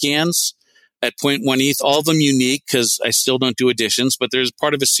 128 BitGANs at 0.1 ETH, all of them unique because I still don't do additions, but there's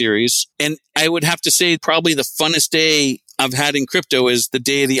part of a series. And I would have to say probably the funnest day I've had in crypto is the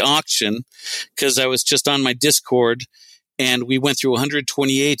day of the auction because I was just on my Discord and we went through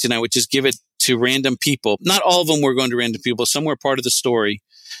 128 and I would just give it to random people. Not all of them were going to random people. Some were part of the story.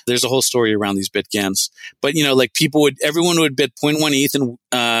 There's a whole story around these BitGANs. But, everyone would bid 0.1 ETH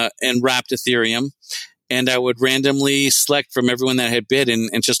and wrapped Ethereum. And I would randomly select from everyone that had bid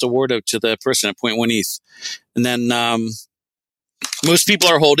and just award it to the person at 0.1 ETH. And then most people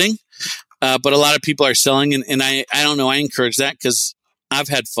are holding, but a lot of people are selling. And I don't know. I encourage that because I've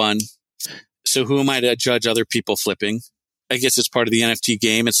had fun. So who am I to judge other people flipping? I guess it's part of the NFT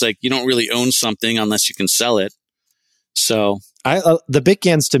game. It's like you don't really own something unless you can sell it. So the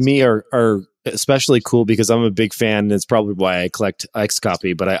BitGANs to me are especially cool because I'm a big fan. It's probably why I collect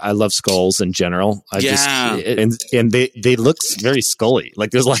Xcopy, but I love skulls in general. And they look very skully.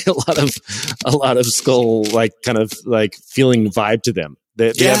 Like there's like a lot of skull like kind of like feeling vibe to them.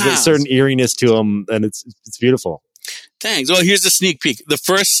 They have a certain eeriness to them, and it's beautiful. Thanks. Well, here's a sneak peek. The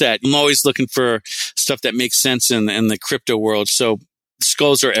first set, I'm always looking for stuff that makes sense in the crypto world. So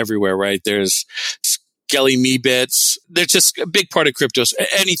skulls are everywhere, right? There's Skelly Me bits. They're just a big part of crypto.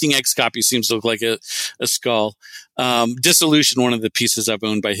 Anything Xcopy seems to look like a skull. Dissolution, one of the pieces I've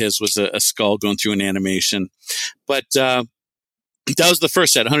owned by his was a skull going through an animation. But that was the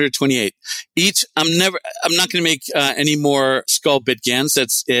first set, 128 each. I'm not going to make any more skull BitGANs.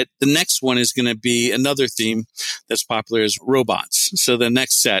 That's it. The next one is going to be another theme that's popular is robots. So the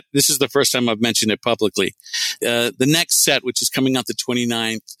next set, this is the first time I've mentioned it publicly. The next set, which is coming out the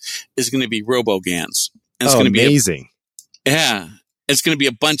 29th, is going to be RoboGANs. And it's going to be amazing. It's going to be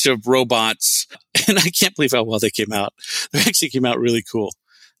a bunch of robots. And I can't believe how well they came out. They actually came out really cool.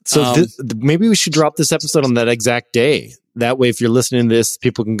 So maybe we should drop this episode on that exact day. That way, if you're listening to this,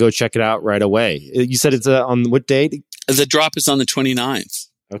 people can go check it out right away. You said it's on what date? The drop is on the 29th.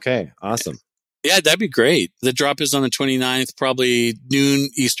 Okay, awesome. Yeah, that'd be great. The drop is on the 29th, probably noon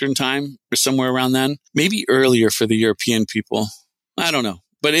Eastern time or somewhere around then. Maybe earlier for the European people. I don't know,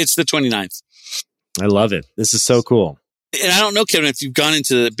 but it's the 29th. I love it. This is so cool. And I don't know, Kevin, if you've gone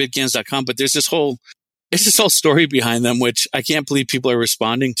into bitgans.com, but there's this whole story behind them, which I can't believe people are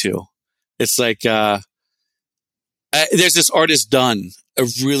responding to. It's like, there's this artist Dunn, a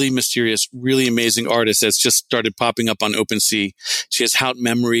really mysterious, really amazing artist that's just started popping up on OpenSea. She has Hout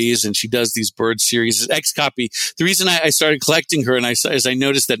Memories and she does these bird series. Xcopy. The reason I started collecting her is I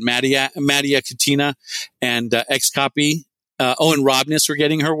noticed that Madia Katina and Xcopy, Owen Robness were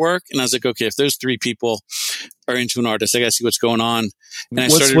getting her work. And I was like, okay, if those three people are into an artist, I got to see what's going on.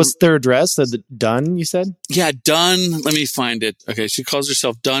 And what's their address? Dunn, you said? Yeah, Dunn. Let me find it. Okay, she calls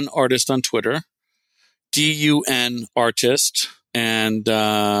herself Dunn Artist on Twitter. DUN Artist and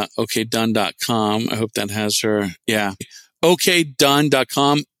okdunn.com. I hope that has her. Yeah.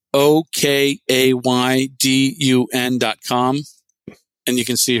 okdunn.com. OKAYDUN.com. And you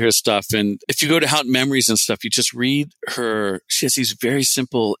can see her stuff. And if you go to Hout Memories and stuff, you just read her. She has these very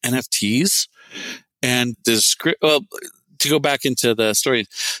simple NFTs and the script. Well, to go back into the story.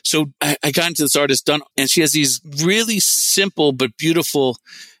 So I got into this artist Dunn and she has these really simple but beautiful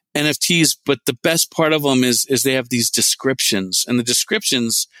NFTs, but the best part of them is they have these descriptions, and the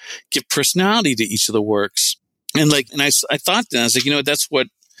descriptions give personality to each of the works. And I thought then, I was like, that's what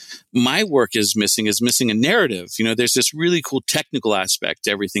my work is missing a narrative. There's this really cool technical aspect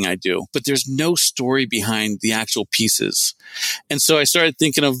to everything I do, but there's no story behind the actual pieces. And so I started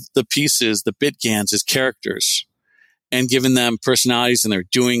thinking of the pieces, the BitGans, as characters and giving them personalities, and they're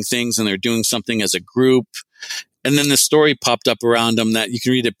doing things and they're doing something as a group. And then the story popped up around them that you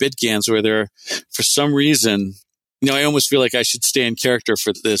can read at BitGans, where they're, for some reason, I almost feel like I should stay in character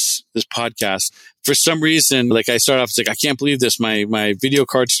for this podcast. For some reason, I started off, it's like, I can't believe this. My video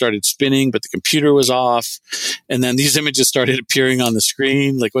card started spinning, but the computer was off. And then these images started appearing on the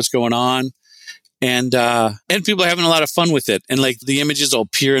screen. Like, what's going on? And people are having a lot of fun with it. And the images will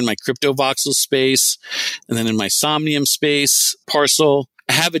appear in my CryptoVoxel space and then in my Somnium space parcel.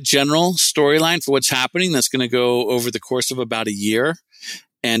 I have a general storyline for what's happening that's going to go over the course of about a year,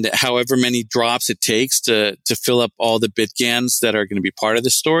 and however many drops it takes to fill up all the BitGans that are going to be part of the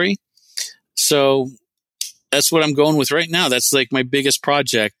story. So that's what I'm going with right now. That's my biggest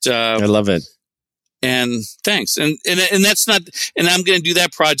project. I love it. And thanks. And that's not, and I'm going to do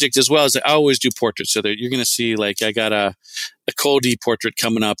that project as well as I always do portraits. So that you're going to see, I got a Coldy portrait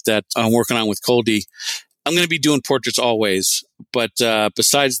coming up that I'm working on with Coldy. I'm going to be doing portraits always, but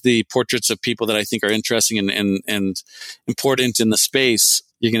besides the portraits of people that I think are interesting and important in the space,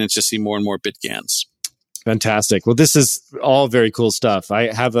 you're going to just see more and more BitGans. Fantastic. Well, this is all very cool stuff.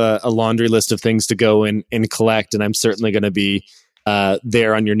 I have a laundry list of things to go and collect, and I'm certainly going to be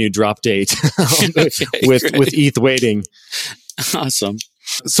there on your new drop date with ETH waiting. Awesome.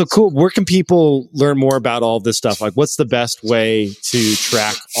 So cool. Where can people learn more about all this stuff? What's the best way to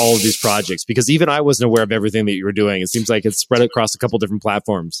track all of these projects? Because even I wasn't aware of everything that you were doing. It seems like it's spread across a couple different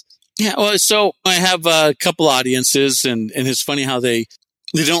platforms. Yeah. Well, so I have a couple audiences, and it's funny how they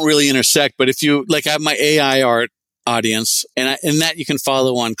don't really intersect. But if you I have my AI art audience, and that you can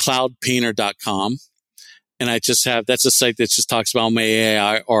follow on cloudpainter.com. And that's a site that just talks about my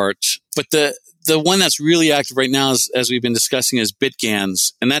AI art. But the one that's really active right now, as we've been discussing, is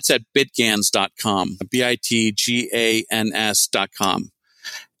BitGans. And that's at bitgans.com, BITGANS.com.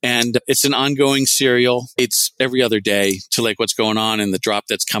 And it's an ongoing serial. It's every other day to what's going on and the drop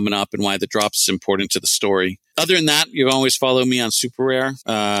that's coming up and why the drop's important to the story. Other than that, you can always follow me on SuperRare.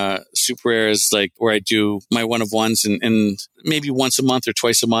 SuperRare is where I do my one-of-ones and maybe once a month or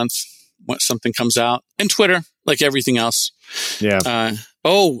twice a month. Something comes out, and Twitter, like everything else. Yeah. Yeah.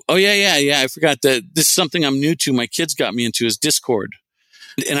 I forgot that this is something I'm new to. My kids got me into is Discord,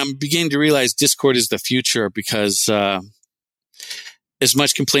 and I'm beginning to realize Discord is the future because as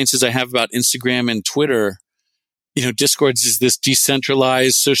much complaints as I have about Instagram and Twitter, Discord is this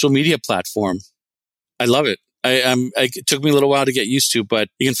decentralized social media platform. I love it. It took me a little while to get used to, but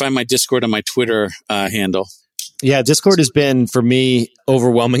you can find my Discord on my Twitter handle. Yeah, Discord has been, for me,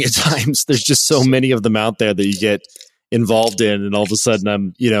 overwhelming at times. There's just so many of them out there that you get involved in, and all of a sudden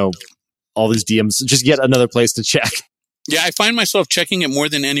I'm, all these DMs, just yet another place to check. Yeah, I find myself checking it more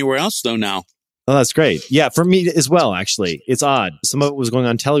than anywhere else, though, now. Oh, that's great. Yeah, for me as well, actually. It's odd. Some of it was going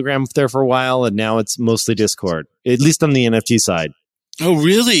on Telegram there for a while, and now it's mostly Discord, at least on the NFT side. Oh,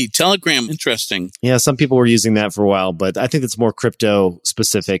 really? Telegram. Interesting. Yeah, some people were using that for a while, but I think it's more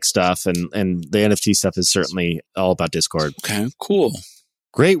crypto-specific stuff, and the NFT stuff is certainly all about Discord. Okay, cool.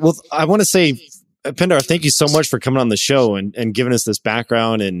 Great. Well, I want to say, Pindar, thank you so much for coming on the show and giving us this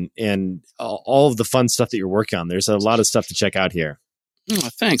background and all of the fun stuff that you're working on. There's a lot of stuff to check out here. Oh,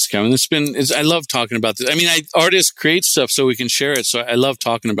 thanks, Kevin. I love talking about this. I mean, artists create stuff so we can share it, so I love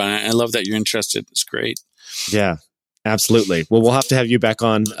talking about it. I love that you're interested. It's great. Yeah. Absolutely. Well, we'll have to have you back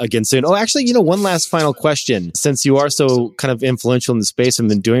on again soon. Oh, actually, one last final question. Since you are so kind of influential in the space and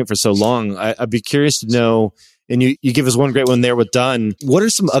been doing it for so long, I'd be curious to know, and you give us one great one there with Dunn. What are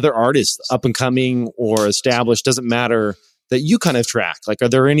some other artists, up and coming or established, doesn't matter, that you kind of track? Are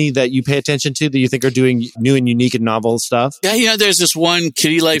there any that you pay attention to that you think are doing new and unique and novel stuff? Yeah, there's this one,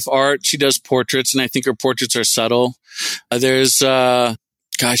 Kitty Life Art. She does portraits, and I think her portraits are subtle. There's,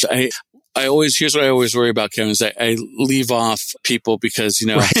 here's what I always worry about, Kevin, is I leave off people because,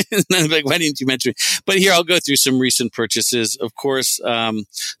 right. Why didn't you mention me? But here, I'll go through some recent purchases. Of course,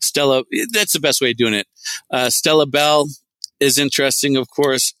 Stella, that's the best way of doing it. Stella Bell is interesting, of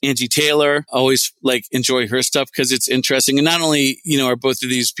course. Angie Taylor, always enjoy her stuff because it's interesting. And not only, are both of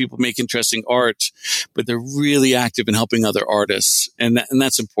these people make interesting art, but they're really active in helping other artists. And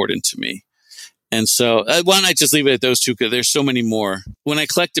that's important to me. And so why don't I just leave it at those two? Because there's so many more. When I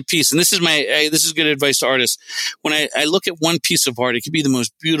collect a piece, and this is good advice to artists. When I look at one piece of art, it could be the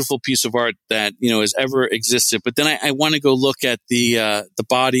most beautiful piece of art that, has ever existed. But then I want to go look at the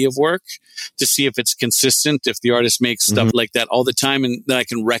body of work to see if it's consistent, if the artist makes stuff like that all the time and that I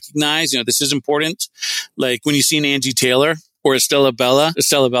can recognize, this is important. Like when you see an Angie Taylor or Estella Bell,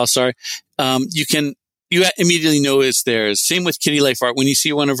 you immediately know it's theirs. Same with Kitty Life art. When you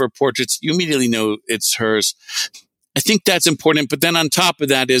see one of her portraits, you immediately know it's hers. I think that's important. But then on top of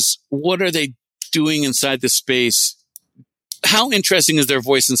that is, what are they doing inside the space? How interesting is their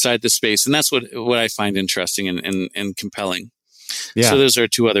voice inside the space? And that's what I find interesting and compelling. Yeah. So those are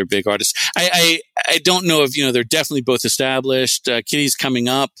two other big artists. I don't know if, they're definitely both established. Kitty's coming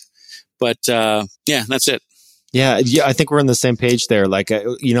up, but that's it. Yeah, I think we're on the same page there. Like,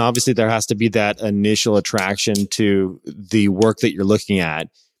 obviously there has to be that initial attraction to the work that you're looking at.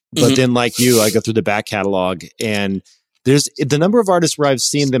 But then like you, I go through the back catalog and there's the number of artists where I've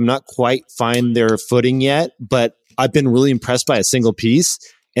seen them not quite find their footing yet, but I've been really impressed by a single piece.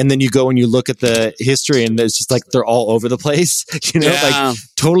 And then you go and you look at the history and it's just like they're all over the place, like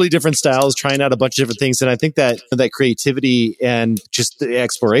totally different styles, trying out a bunch of different things. And I think that creativity and just the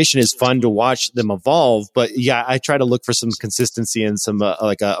exploration is fun to watch them evolve. But yeah, I try to look for some consistency and some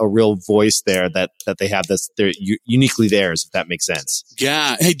like a real voice there that they have that's they're uniquely theirs, if that makes sense.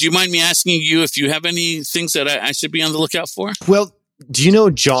 Yeah. Hey, do you mind me asking you if you have any things that I should be on the lookout for? Well, do you know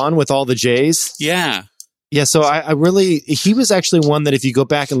John with all the J's? Yeah. Yeah, so he was actually one that if you go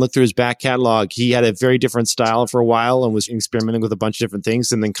back and look through his back catalog, he had a very different style for a while and was experimenting with a bunch of different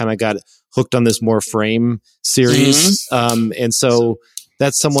things and then kind of got hooked on this more frame series. And so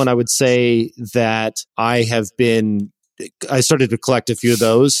that's someone I would say that I started to collect a few of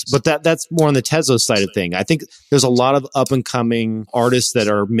those, but that's more on the Tezos side of thing. I think there's a lot of up and coming artists that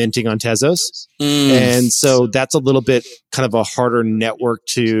are minting on Tezos. And so that's a little bit kind of a harder network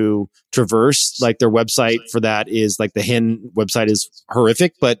to traverse. Like their website for that is like the Hin website is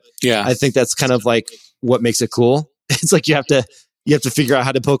horrific, but I think that's kind of like what makes it cool. It's like you have to figure out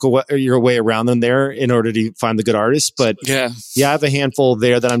how to poke your way around them there in order to find the good artists. But I have a handful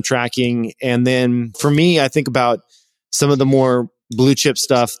there that I'm tracking. And then for me, I think about some of the more blue chip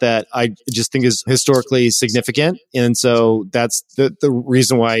stuff that I just think is historically significant. And so that's the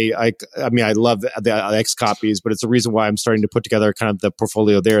reason why I love the X copies, but it's the reason why I'm starting to put together kind of the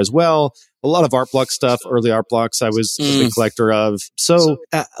portfolio there as well. A lot of Art Block stuff, early Art Blocks I was a big collector of. So,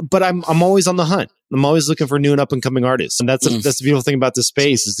 but I'm always on the hunt. I'm always looking for new and up and coming artists. And that's the beautiful thing about this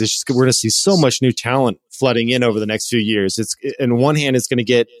space is we're going to see so much new talent flooding in over the next few years. On one hand, it's going to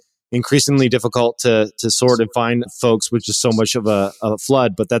get increasingly difficult to sort and find folks with just so much of a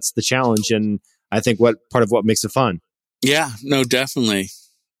flood, but that's the challenge. And I think part of what makes it fun. Yeah, no, definitely.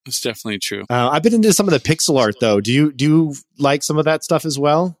 It's definitely true. I've been into some of the pixel art though. Do you like some of that stuff as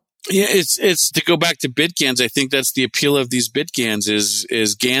well? Yeah, it's to go back to BitGANs. I think that's the appeal of these BitGANs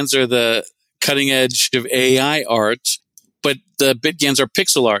is GANs are the cutting edge of AI art. But the BitGANs are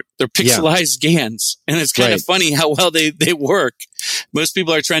pixel art. They're pixelized GANs. And it's kind of funny how well they work. Most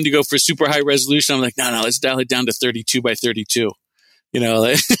people are trying to go for super high resolution. I'm like, no, let's dial it down to 32 by 32.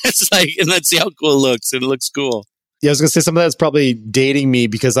 It's like, and let's see how cool it looks. And it looks cool. Yeah, I was going to say some of that's probably dating me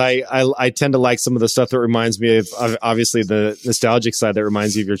because I tend to like some of the stuff that reminds me of obviously the nostalgic side that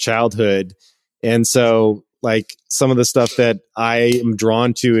reminds you of your childhood. And so like some of the stuff that I am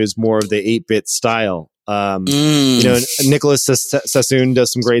drawn to is more of the 8-bit style. Nicholas Sassoon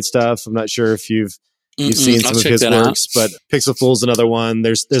does some great stuff. I'm not sure if you've seen some of his works, but Pixel Fool's another one.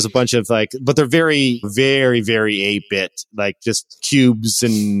 There's a bunch of but they're very, very, very 8-bit, like just cubes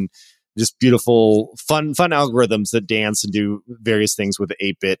and just beautiful, fun algorithms that dance and do various things with the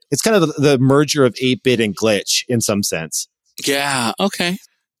 8-bit. It's kind of the merger of 8-bit and glitch in some sense. Yeah. Okay.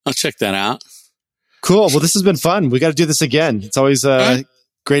 I'll check that out. Cool. Well, this has been fun. We got to do this again. It's always,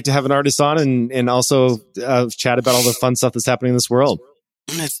 great to have an artist on and also chat about all the fun stuff that's happening in this world.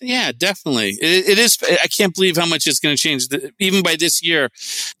 Yeah, definitely. It is. I can't believe how much it's going to change. Even by this year,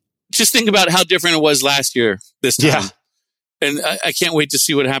 just think about how different it was last year this time. Yeah. And I can't wait to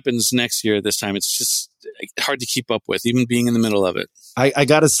see what happens next year this time. It's just hard to keep up with, even being in the middle of it. I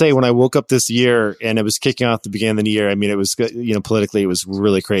got to say, when I woke up this year and it was kicking off the beginning of the year, I mean, it was, politically, it was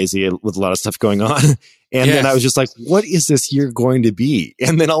really crazy with a lot of stuff going on. And then I was just like, what is this year going to be?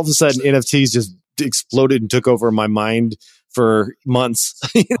 And then all of a sudden, NFTs just exploded and took over my mind for months.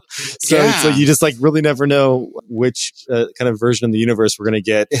 So you just like really never know which kind of version of the universe we're going to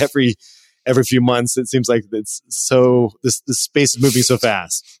get every few months. It seems like it's so, this space is moving so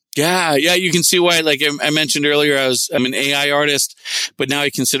fast. Yeah, you can see why. Like I mentioned earlier, I'm an AI artist, but now I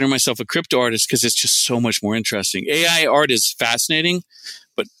consider myself a crypto artist because it's just so much more interesting. AI art is fascinating,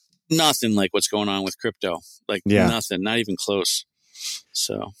 but nothing like what's going on with crypto. Like nothing, not even close.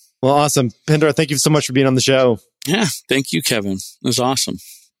 So, well, awesome, Pindar. Thank you so much for being on the show. Yeah, thank you, Kevin. It was awesome.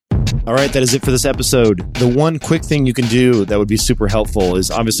 All right, that is it for this episode. The one quick thing you can do that would be super helpful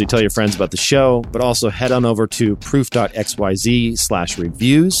is obviously tell your friends about the show, but also head on over to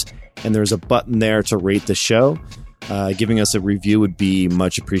proof.xyz/reviews, and there's a button there to rate the show. Giving us a review would be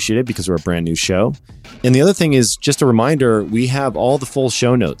much appreciated because we're a brand new show. And the other thing is just a reminder, we have all the full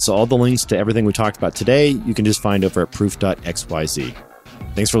show notes. So all the links to everything we talked about today, you can just find over at proof.xyz.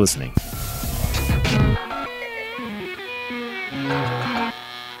 Thanks for listening.